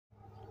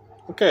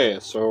Okay,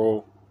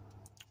 so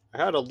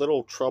I had a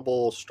little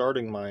trouble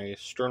starting my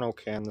sterno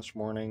can this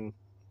morning.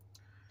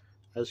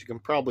 As you can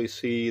probably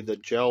see, the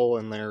gel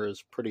in there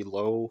is pretty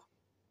low,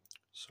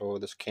 so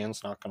this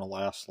can's not going to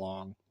last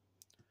long.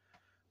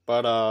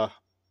 But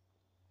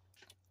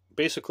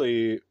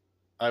basically,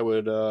 I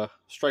would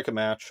strike a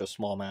match, a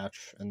small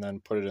match, and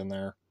then put it in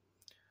there,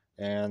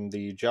 and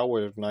the gel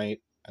would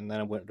ignite, and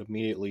then it would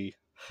immediately.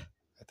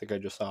 I think I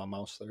just saw a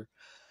mouse there,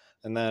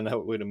 and then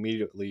it would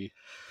immediately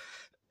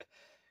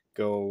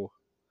go.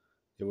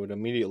 It would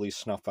immediately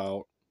snuff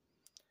out,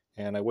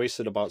 and I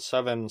wasted about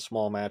 7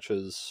 small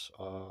matches.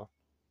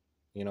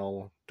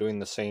 Doing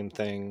the same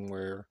thing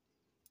where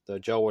the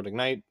gel would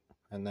ignite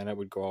and then it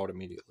would go out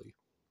immediately.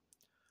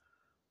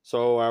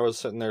 So I was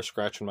sitting there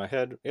scratching my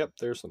head. Yep,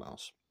 there's the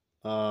mouse.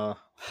 Uh,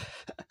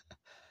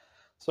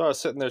 so I was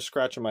sitting there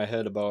scratching my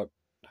head about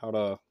how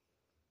to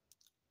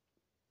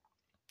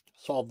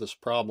solve this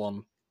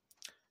problem.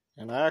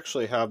 And I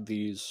actually have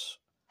these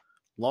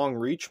long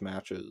reach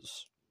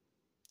matches.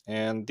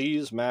 And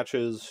these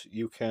matches,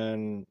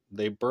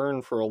 they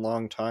burn for a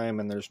long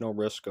time and there's no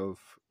risk of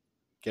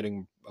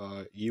getting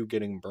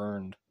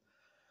burned.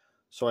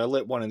 So I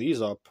lit one of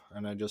these up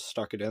and I just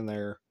stuck it in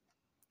there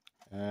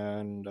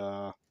and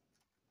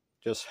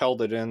just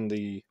held it in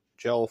the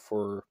gel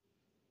for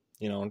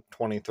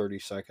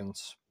 20-30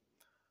 seconds,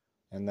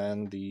 and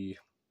then the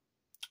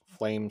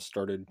flames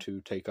started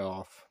to take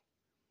off.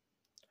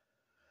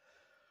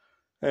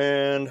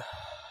 And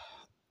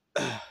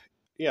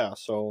yeah,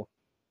 so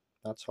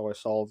that's how I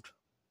solved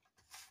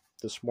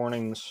this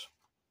morning's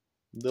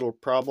little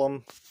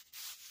problem.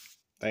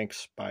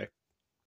 Thanks, bye.